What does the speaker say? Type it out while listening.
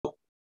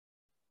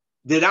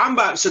The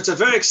Rambam, so it's a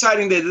very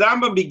exciting day. The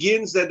Rambam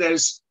begins that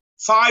there's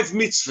 5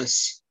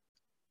 mitzvahs.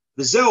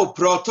 The Zeo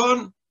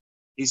Proton,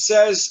 he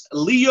says,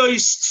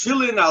 Liyois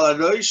Tefillin ala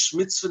Rosh,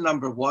 mitzvah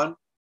number 1.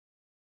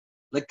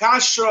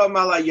 Lekashra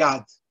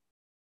malayad.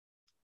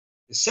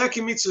 The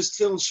second mitzvah is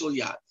Tefillin Shel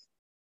Yad.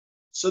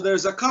 So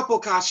there's a couple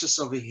kashas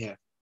over here.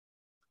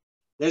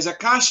 There's a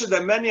kasha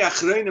that many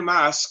achreinim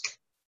ask,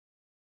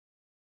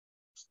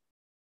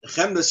 the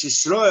Chemdas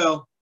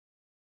Yisrael,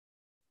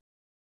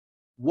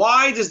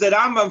 why does the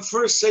Rambam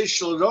first say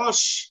Shel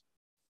Rosh,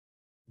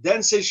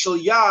 then say Shel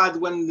Yad,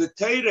 when in the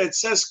Torah it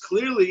says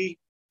clearly,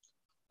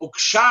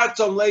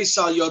 Ukshartom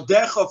leisal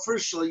yodecha,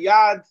 first Shel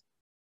Yad,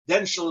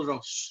 then Shel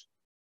Rosh.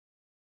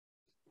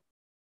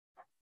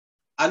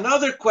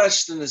 Another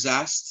question is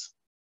asked,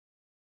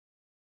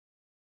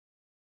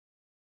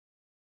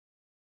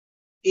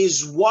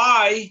 is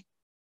why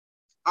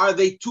are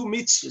they 2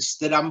 mitzvahs?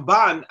 The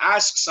Ramban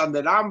asks on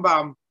the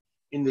Rambam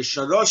in the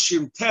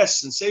Sharoshim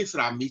test and Sefer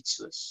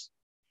HaMitzvahs,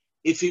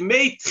 if he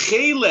made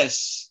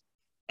Cheles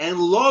and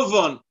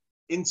Lovon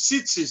in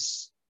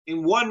tzitzis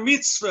in 1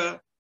 mitzvah,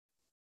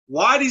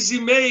 why does he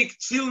make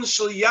Tefillin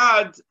Shel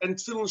Yad and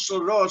Tefillin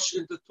Shel Rosh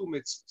into 2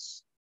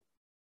 mitzvahs?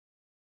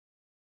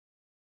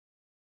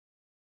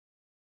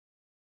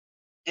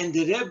 And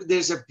the Rebbe,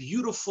 there's a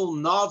beautiful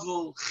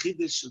novel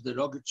Chiddush of the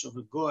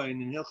Rogachover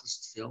Gaon in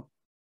Hilchos Tefillin.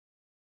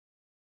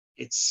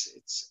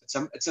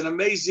 It's an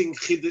amazing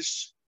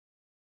Chiddush.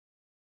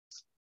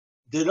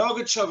 The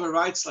Rogachover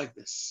writes like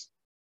this,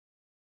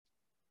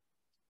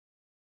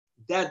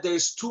 that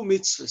there's 2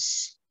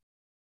 mitzvahs.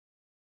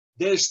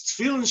 There's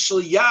Tefillin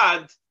Shel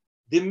Yad,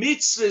 the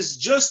mitzvah is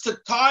just to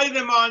tie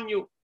them on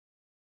you.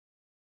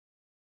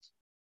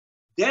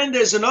 Then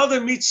there's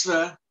another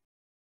mitzvah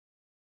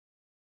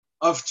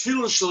of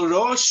Tefillin Shel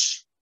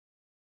Rosh,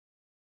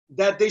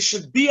 that they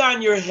should be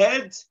on your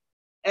head,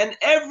 and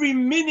every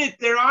minute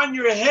they're on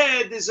your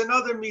head is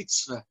another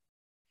mitzvah.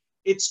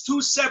 It's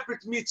 2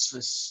 separate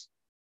mitzvahs.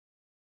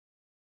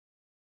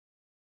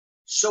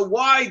 So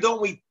why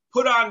don't we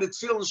put on the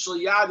Tefillin Shel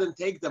Yad and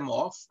take them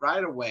off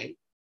right away?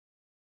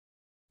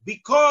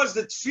 Because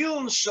the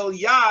Tefillin Shel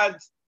Yad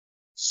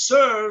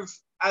serve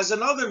as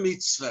another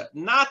mitzvah,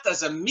 not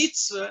as a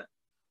mitzvah,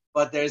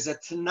 but there's a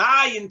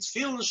Tanai in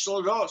Tefillin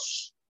Shel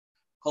Rosh.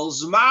 Kol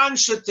zman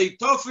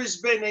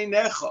sheteitofis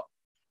b'neinecha.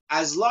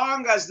 As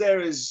long as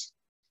there is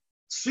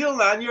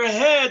tefillin on your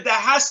head, there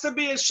has to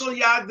be a Shel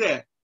Yad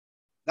there.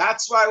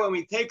 That's why when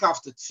we take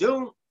off the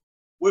tefillin,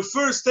 we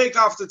first take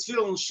off the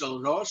Tefillin Shel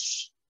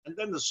Rosh and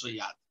then the Shel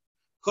Yad.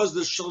 Because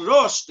the Shel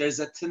Rosh, there's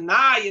a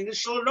Tanai in the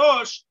Shel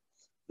Rosh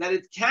that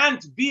it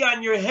can't be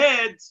on your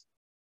head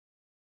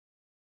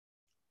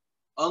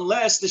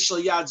unless the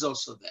Shel Yad's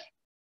also there.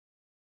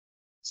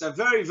 It's a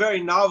very,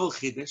 very novel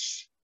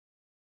Chiddush.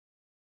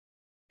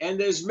 And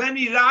there's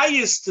many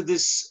rayas to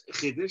this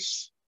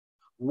Chiddush.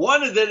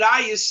 One of the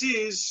rayas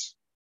is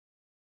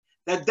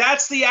that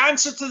that's the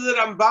answer to the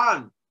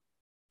Ramban.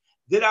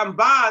 The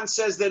Ramban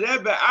says, the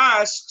Rebbe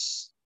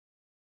asks,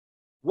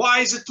 why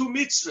is it 2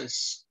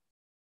 mitzvahs?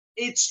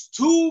 It's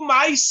 2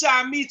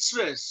 Maisa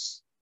mitzvahs.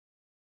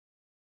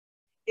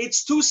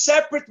 It's 2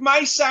 separate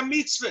Maisa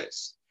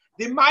mitzvahs.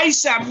 The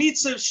Maisa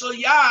mitzvah Shel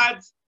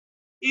Yad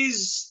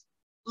is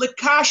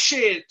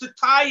lekashe, to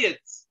tie it.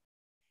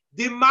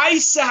 The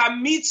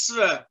Maisa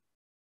mitzvah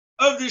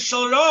of the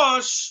Shel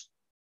Rosh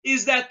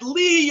is that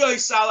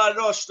liyois ala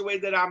Rosh, the way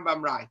the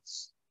Rambam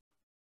writes.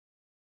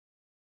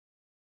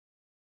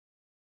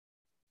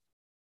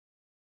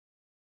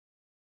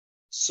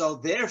 So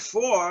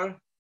therefore,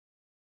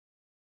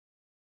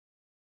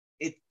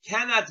 it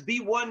cannot be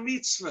 1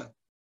 mitzvah.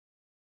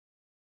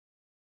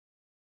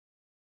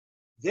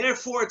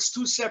 Therefore, it's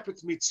 2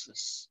 separate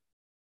mitzvahs.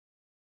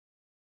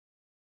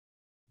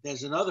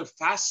 There's another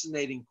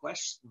fascinating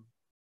question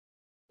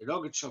the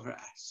Rogachover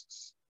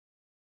asks.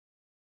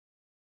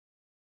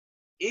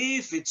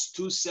 If it's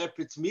 2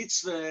 separate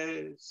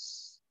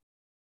mitzvahs,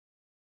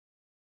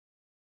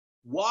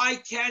 why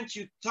can't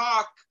you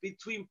talk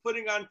between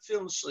putting on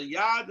Tefillin Shel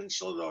Yad and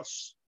Shel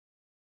Rosh?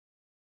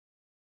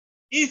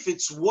 If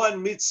it's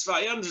 1 mitzvah,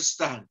 I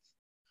understand.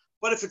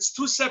 But if it's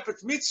 2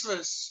 separate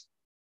mitzvahs,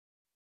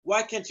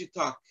 why can't you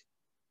talk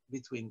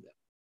between them?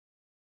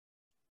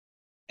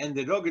 And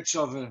the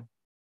Rogachover,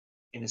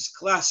 in his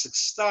classic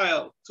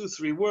style,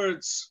 2-3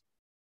 words.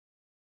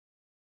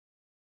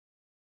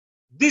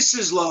 This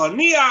is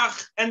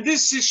lahaniach, and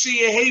this is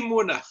sheyehei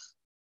munach.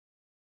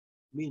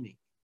 Meaning,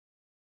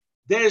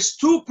 there's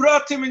 2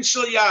 pratim in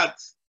Shel Yad.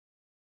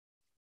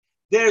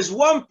 There's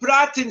 1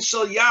 prat in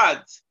Shel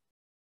Yad,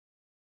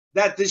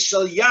 that the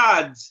Shel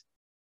Yad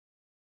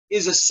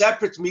is a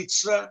separate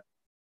mitzvah,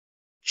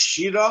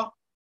 shira.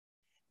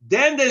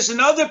 Then there's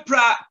another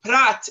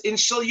prat in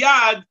Shel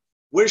Yad,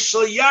 where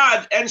Shel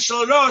Yad and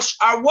Shel Rosh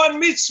are 1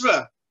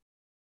 mitzvah.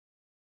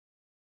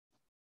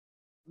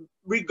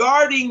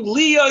 Regarding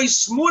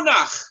liyois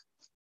munach,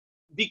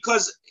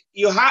 because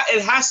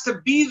it has to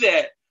be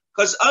there,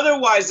 because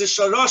otherwise the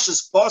Shel Rosh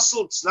is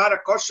possible. It's not a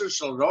kosher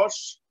Shel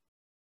Rosh.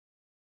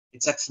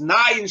 It's a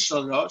Tanai in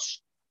Shel Rosh.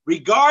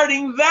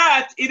 Regarding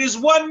that, it is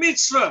one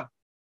mitzvah.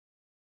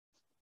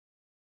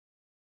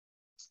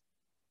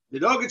 The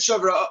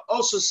Rogachover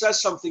also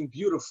says something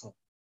beautiful.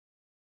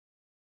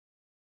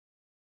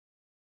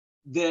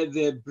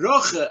 The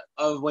brocha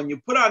of when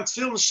you put on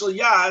Tefillin Shel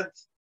Yad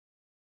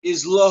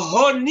is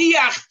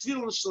lohoniach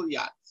Tefillin Shel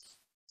Yad.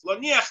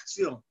 Lohoniach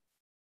Tefillin.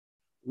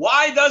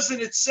 Why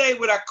doesn't it say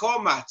with a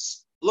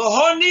komatz?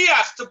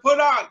 Lohoniach, to put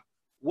on.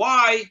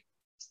 Why?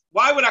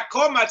 Why with a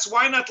komatz?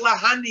 Why not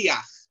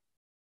lahaniach?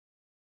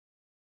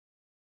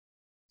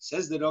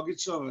 Says the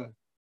Rogachover.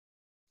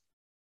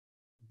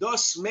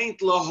 Das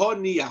meint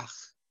lohoniach.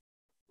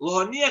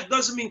 Lohoniach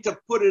doesn't mean to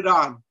put it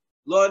on.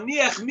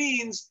 Lohoniach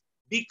means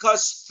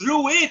because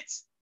through it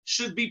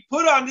should be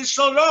put on the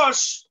Shel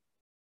Rosh.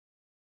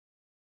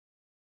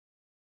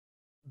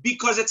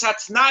 Because it's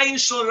atnai in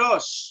Shel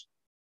Rosh.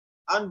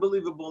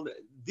 Unbelievable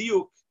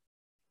diuk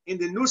in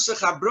the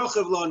nusach habroch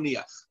of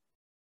lohoniach.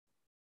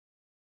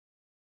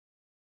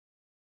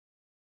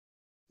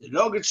 The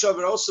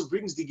Rogachover also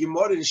brings the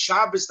Gemara in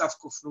Shabbos Daf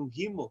Kufnun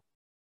Gimel,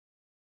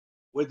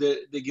 where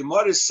the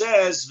Gemara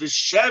says,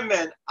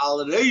 "V'shemen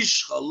al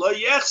reishcha lo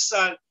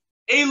yechsan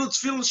elu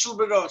tefillin shel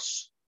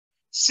berosh."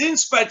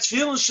 Since by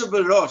tefillin shel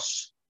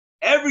berosh,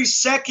 every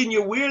second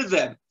you wear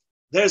them,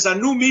 there's a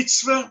new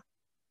mitzvah.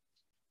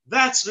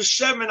 That's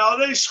v'shemen al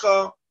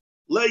reishcha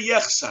lo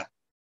yechsan.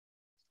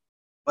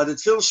 But the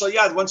tefillin shel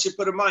yad, once you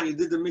put them on, you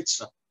did the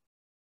mitzvah.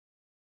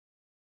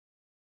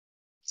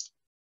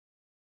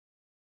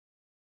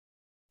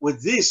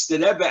 With this, the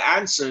Rebbe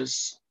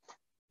answers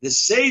the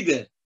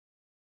Seder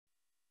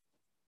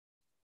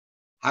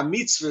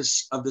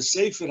HaMitzvahs of the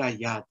Sefer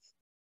HaYad.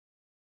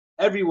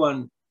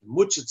 Everyone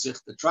mutchit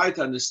to try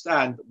to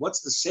understand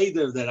what's the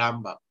Seder of the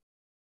Rambam.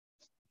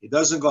 He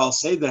doesn't go al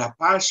Seder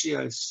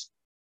HaParshiyos.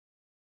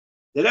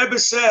 The Rebbe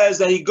says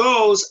that he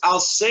goes al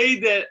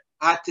Seder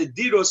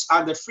HaTediros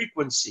on the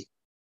frequency.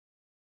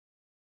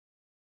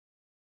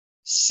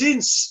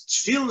 Since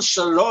Tefillin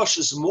Shel Rosh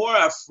is more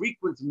a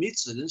frequent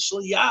mitzvah than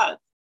Shel Yad,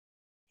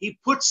 he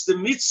puts the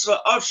mitzvah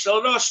of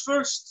Shel Rosh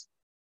first.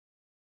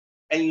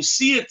 And you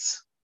see it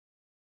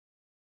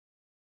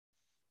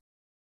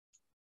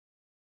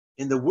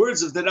in the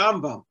words of the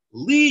Rambam.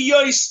 Li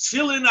yois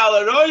tefillin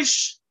al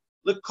rosh,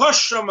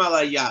 lekoshram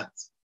al yad.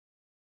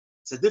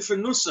 It's a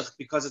different nusach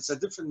because it's a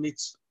different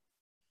mitzvah.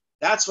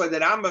 That's why the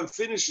Rambam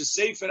finishes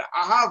Sefer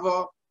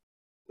Ahava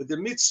with the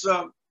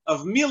mitzvah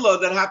of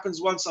Milah that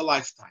happens once a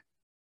lifetime.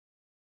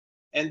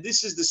 And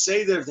this is the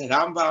Seder of the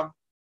Rambam.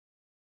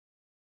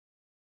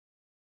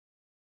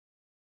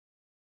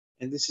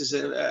 And this is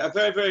a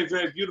very, very,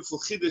 very beautiful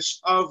chiddush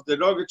of the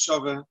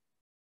Rogachover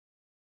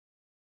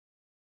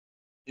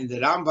in the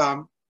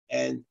Rambam.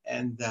 And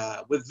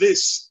with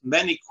this,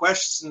 many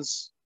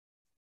questions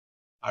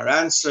are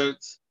answered.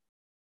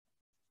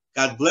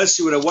 God bless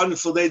you with a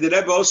wonderful day. The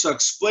Rebbe also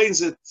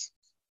explains it,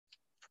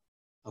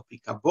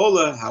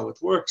 Kabbalah, how it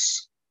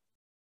works.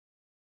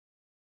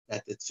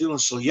 That the Tefillin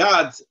Shel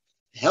Yad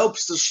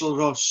helps the Shel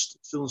Rosh. The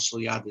Tefillin Shel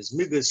Yad is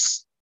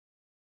midas,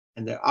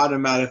 and they're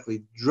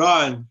automatically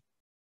drawn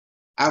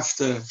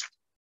after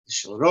the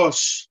Shel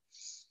Rosh.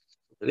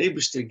 The Rebbe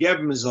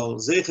geben soll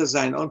sicher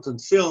sein unter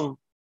Tefillin,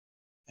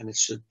 and it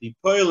should be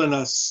poil in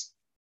us.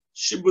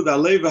 Shibud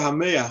Alev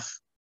HaMeach.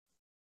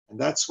 And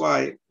that's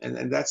why,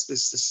 and that's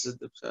this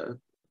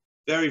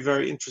very,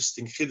 very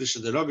interesting chiddush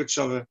of the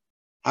Rogachover.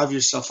 Have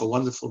yourself a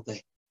wonderful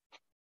day.